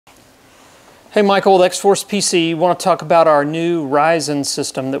Hey Michael, with XForcePC, we want to talk about our new Ryzen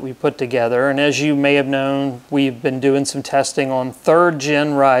system that we put together. And as you may have known, we've been doing some testing on 3rd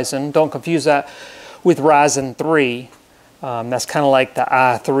gen Ryzen. Don't confuse that with Ryzen 3. That's kind of like the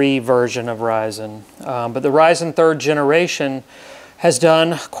i3 version of Ryzen. But the Ryzen 3rd generation has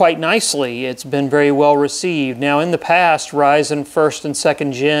done quite nicely. It's been very well received. Now in the past, Ryzen 1st and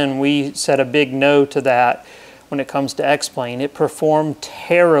 2nd gen, we said a big no to that. When it comes to X-Plane, it performed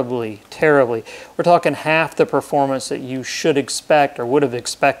terribly. We're talking half the performance that you should expect or would have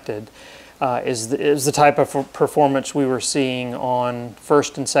expected is the type of performance we were seeing on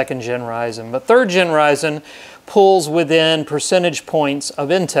 1st and 2nd gen Ryzen. But 3rd gen Ryzen pulls within percentage points of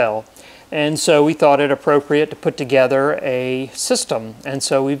Intel. And so we thought it appropriate to put together a system. And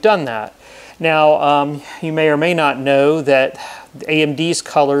so we've done that. Now, you may or may not know that AMD's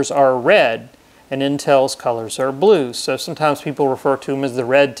colors are red and Intel's colors are blue. So sometimes people refer to them as the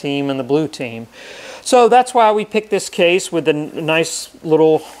red team and the blue team. So that's why we picked this case with a nice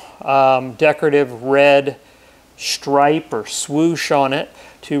little decorative red stripe or swoosh on it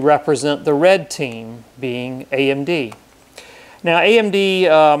to represent the red team, being AMD. Now AMD,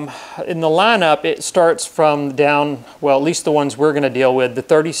 in the lineup, it starts from down, well, at least the ones we're going to deal with, the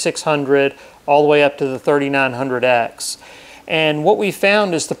 3600 all the way up to the 3900X. And what we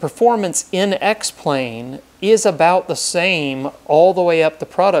found is the performance in X-Plane is about the same all the way up the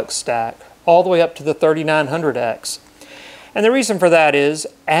product stack, all the way up to the 3900X. And the reason for that is,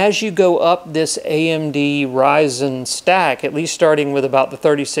 as you go up this AMD Ryzen stack, at least starting with about the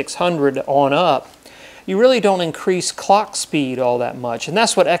 3600 on up, you really don't increase clock speed all that much. And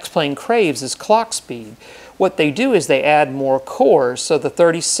that's what X-Plane craves, is clock speed. What they do is they add more cores. So the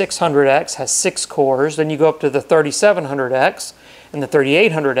 3600X has 6 cores. Then you go up to the 3700X and the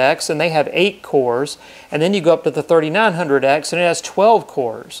 3800X, and they have 8 cores. And then you go up to the 3900X, and it has 12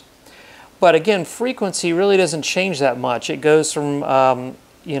 cores. But again, frequency really doesn't change that much. It goes from,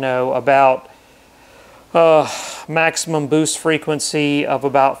 you know, about maximum boost frequency of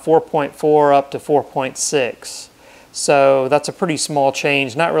about 4.4 up to 4.6. So that's a pretty small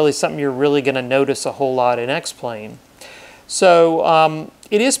change, not really something you're really going to notice a whole lot in X-Plane. So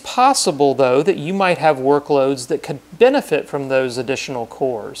it is possible, though, that you might have workloads that could benefit from those additional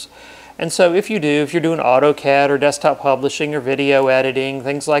cores. And so if you do, if you're doing AutoCAD or desktop publishing or video editing,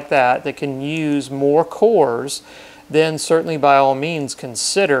 things like that, that can use more cores, then certainly by all means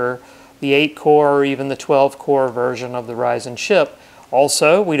consider the 8-core or even the 12-core version of the Ryzen chip.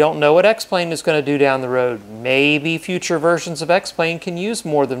 Also, we don't know what X-Plane is going to do down the road. Maybe future versions of X-Plane can use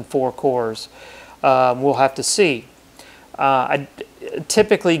more than 4 cores. We'll have to see.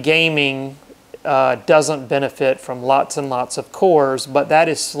 Typically, gaming doesn't benefit from lots and lots of cores, but that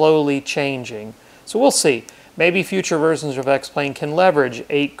is slowly changing. So we'll see. Maybe future versions of X-Plane can leverage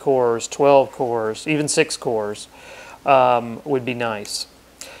 8 cores, 12 cores, even 6 cores. Would be nice.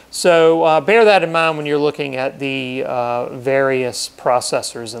 So bear that in mind when you're looking at the various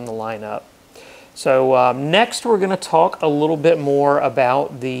processors in the lineup. So next we're going to talk a little bit more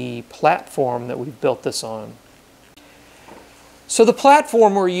about the platform that we've built this on. So the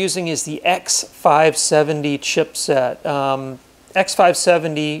platform we're using is the X570 chipset.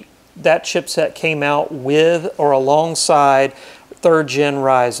 X570, that chipset came out with or alongside 3rd gen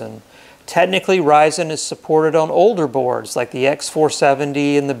Ryzen. Technically, Ryzen is supported on older boards like the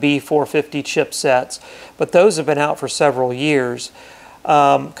X470 and the B450 chipsets, but those have been out for several years.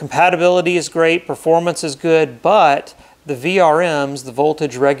 Compatibility is great, performance is good, but the VRMs, the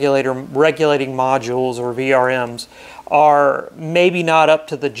voltage regulating modules, or VRMs, are maybe not up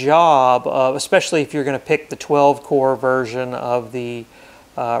to the job, especially if you're going to pick the 12-core version of the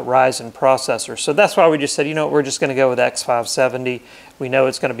Ryzen processor. So that's why we just said, you know, we're just going to go with X570. We know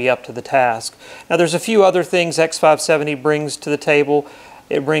it's going to be up to the task. Now there's a few other things X570 brings to the table.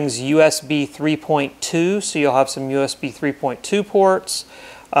 It brings USB 3.2, so you'll have some USB 3.2 ports.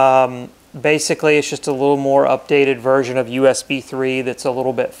 Basically, it's just a little more updated version of USB 3 that's a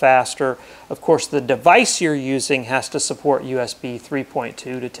little bit faster. Of course, the device you're using has to support USB 3.2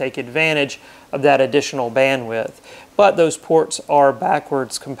 to take advantage of that additional bandwidth. But those ports are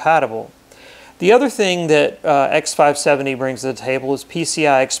backwards compatible. The other thing that X570 brings to the table is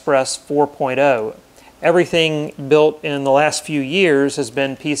PCI Express 4.0. Everything built in the last few years has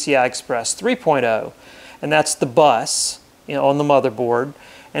been PCI Express 3.0, and that's the bus, you know, on the motherboard,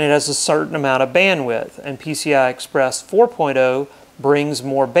 and it has a certain amount of bandwidth, and PCI Express 4.0 brings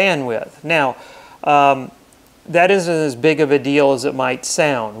more bandwidth. Now, that isn't as big of a deal as it might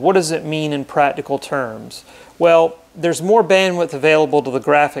sound. What does it mean in practical terms? Well, there's more bandwidth available to the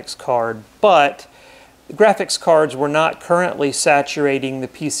graphics card, but the graphics cards were not currently saturating the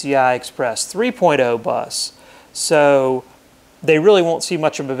PCI Express 3.0 bus. So they really won't see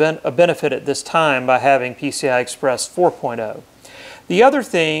much of a benefit at this time by having PCI Express 4.0. The other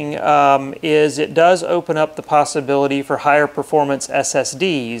thing is it does open up the possibility for higher performance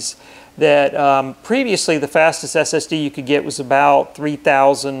SSDs that previously the fastest SSD you could get was about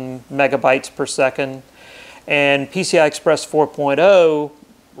 3,000 megabytes per second, and PCI Express 4.0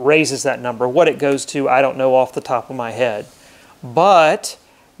 raises that number. What it goes to, I don't know off the top of my head. But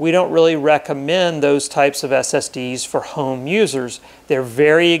we don't really recommend those types of SSDs for home users. They're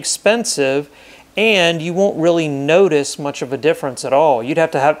very expensive, and you won't really notice much of a difference at all. You'd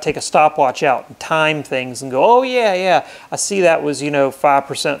have to take a stopwatch out and time things and go, oh yeah, I see that was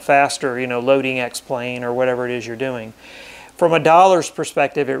 5% faster, loading X-Plane or whatever it is you're doing. From a dollar's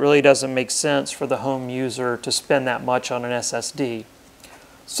perspective, it really doesn't make sense for the home user to spend that much on an SSD.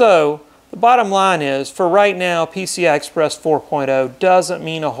 So the bottom line is, for right now, PCI Express 4.0 doesn't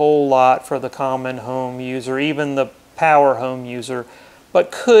mean a whole lot for the common home user, even the power home user, but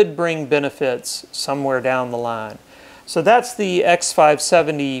could bring benefits somewhere down the line. So that's the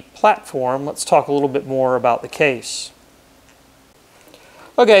X570 platform. Let's talk a little bit more about the case.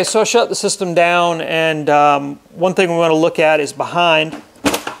 Okay, so I shut the system down, and one thing we want to look at is behind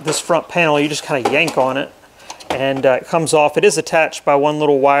this front panel. You just kind of yank on it, and it comes off. It is attached by one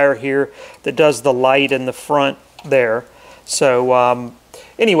little wire here that does the light in the front there. So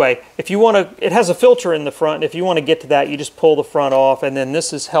anyway, if you want to, it has a filter in the front. If you want to get to that, you just pull the front off, and then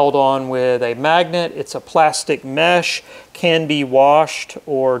this is held on with a magnet. It's a plastic mesh, can be washed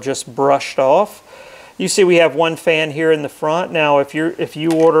or just brushed off. You see we have one fan here in the front. Now if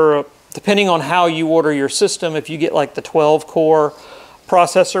you order, depending on how you order your system, if you get like the 12-core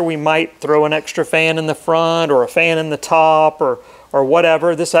processor, we might throw an extra fan in the front or a fan in the top or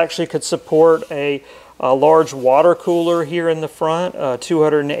whatever. This actually could support a large water cooler here in the front, a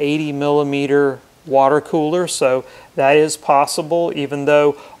 280 millimeter water cooler, so that is possible, even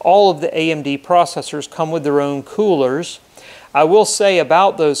though all of the AMD processors come with their own coolers. I will say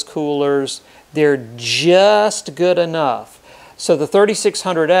about those coolers, they're just good enough. So the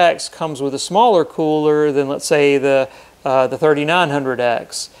 3600X comes with a smaller cooler than, let's say, the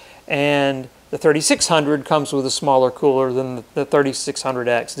 3900X, and the 3600 comes with a smaller cooler than the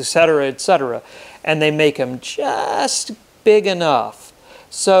 3600X, etc., etc. And they make them just big enough.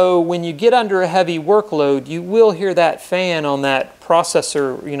 So when you get under a heavy workload, you will hear that fan on that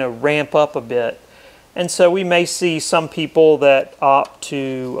processor, ramp up a bit. And so we may see some people that opt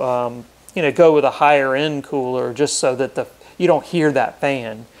to, go with a higher end cooler just so that you don't hear that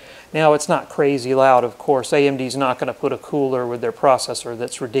fan. Now, it's not crazy loud, of course. AMD's not going to put a cooler with their processor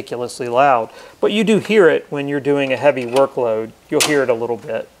that's ridiculously loud. But you do hear it when you're doing a heavy workload. You'll hear it a little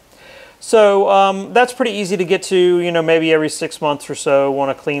bit. So that's pretty easy to get to, maybe every 6 months or so,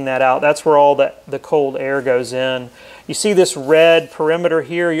 want to clean that out. That's where all the cold air goes in. You see this red perimeter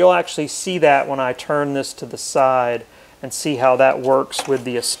here? You'll actually see that when I turn this to the side and see how that works with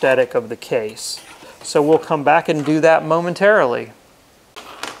the aesthetic of the case. So we'll come back and do that momentarily.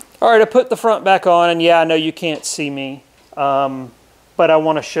 All right, I put the front back on, and yeah, I know you can't see me, but I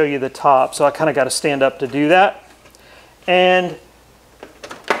want to show you the top, so I kind of got to stand up to do that. And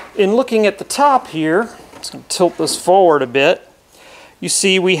in looking at the top here, let's tilt this forward a bit, you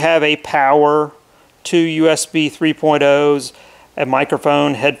see we have a power, 2 USB 3.0s, a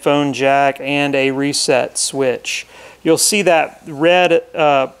microphone, headphone jack, and a reset switch. You'll see that red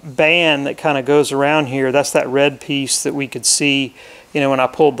band that kind of goes around here. That's that red piece that we could see when I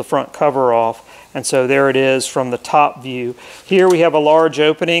pulled the front cover off. And so there it is from the top view. Here we have a large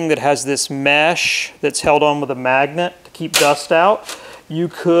opening that has this mesh that's held on with a magnet to keep dust out. You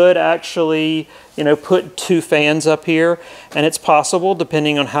could actually, put 2 fans up here, and it's possible,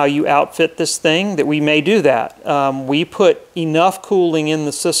 depending on how you outfit this thing, that we may do that. We put enough cooling in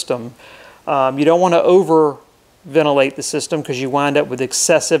the system. You don't want to over ventilate the system because you wind up with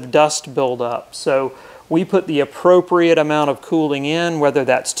excessive dust buildup. So we put the appropriate amount of cooling in, whether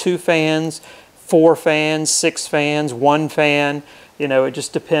that's 2 fans, 4 fans, 6 fans, 1 fan. It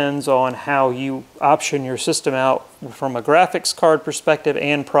just depends on how you option your system out from a graphics card perspective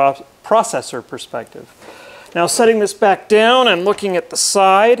and processor perspective. Now, setting this back down and looking at the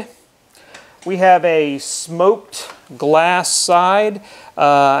side, we have a smoked glass side.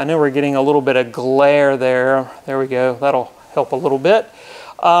 I know we're getting a little bit of glare there. There we go. That'll help a little bit.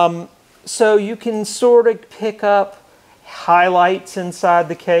 So you can sort of pick up highlights inside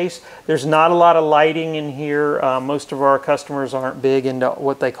the case. There's not a lot of lighting in here. Most of our customers aren't big into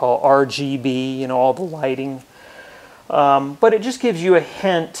what they call RGB, all the lighting. But it just gives you a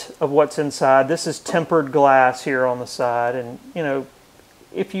hint of what's inside. This is tempered glass here on the side, and you know,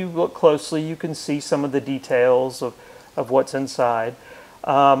 if you look closely, you can see some of the details of what's inside.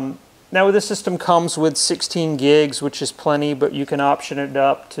 Now this system comes with 16 gigs, which is plenty, but you can option it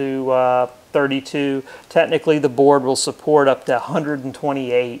up to 32. Technically, the board will support up to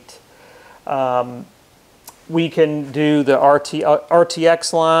 128. We can do the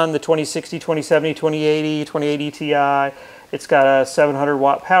RTX line, the 2060, 2070, 2080, 2080 Ti. It's got a 700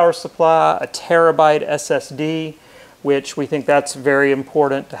 watt power supply, a terabyte SSD, which we think that's very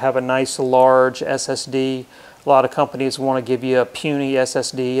important to have a nice large SSD. A lot of companies want to give you a puny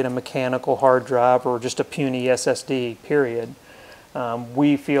SSD and a mechanical hard drive, or just a puny SSD, period.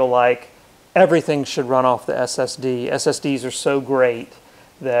 We feel like everything should run off the SSD. SSDs are so great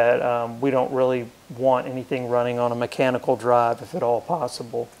that we don't really want anything running on a mechanical drive if at all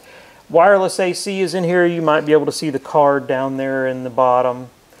possible. Wireless AC is in here. You might be able to see the card down there in the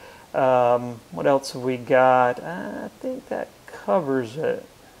bottom. What else have we got? I think that covers it.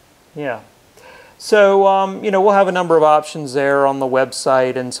 Yeah. So, you know, we'll have a number of options there on the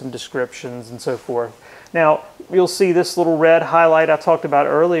website and some descriptions and so forth. Now, you'll see this little red highlight I talked about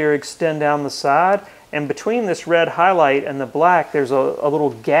earlier extend down the side. And between this red highlight and the black, there's a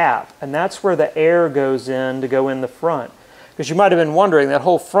little gap. And that's where the air goes in to go in the front. Because you might have been wondering, that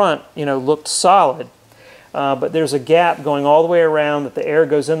whole front, you know, looked solid. But there's a gap going all the way around that the air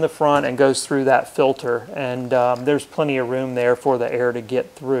goes in the front and goes through that filter. And there's plenty of room there for the air to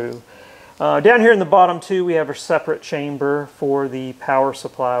get through. Down here in the bottom too, we have a separate chamber for the power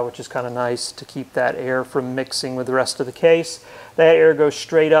supply, which is kind of nice to keep that air from mixing with the rest of the case. That air goes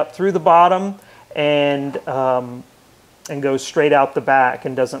straight up through the bottom and goes straight out the back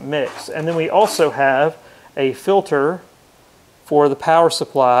and doesn't mix. And then we also have a filter for the power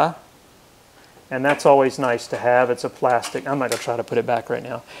supply, and that's always nice to have. It's a plastic, I'm not going to try to put it back right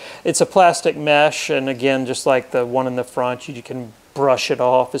now. It's a plastic mesh, and again, just like the one in the front, you can brush it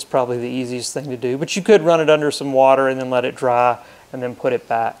off. Is probably the easiest thing to do, but you could run it under some water and then let it dry and then put it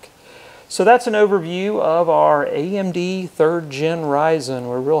back. So that's an overview of our AMD 3rd Gen Ryzen.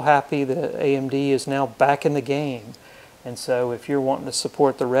 We're real happy that AMD is now back in the game. And so if you're wanting to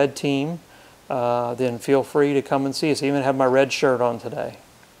support the red team, then feel free to come and see us. I even have my red shirt on today.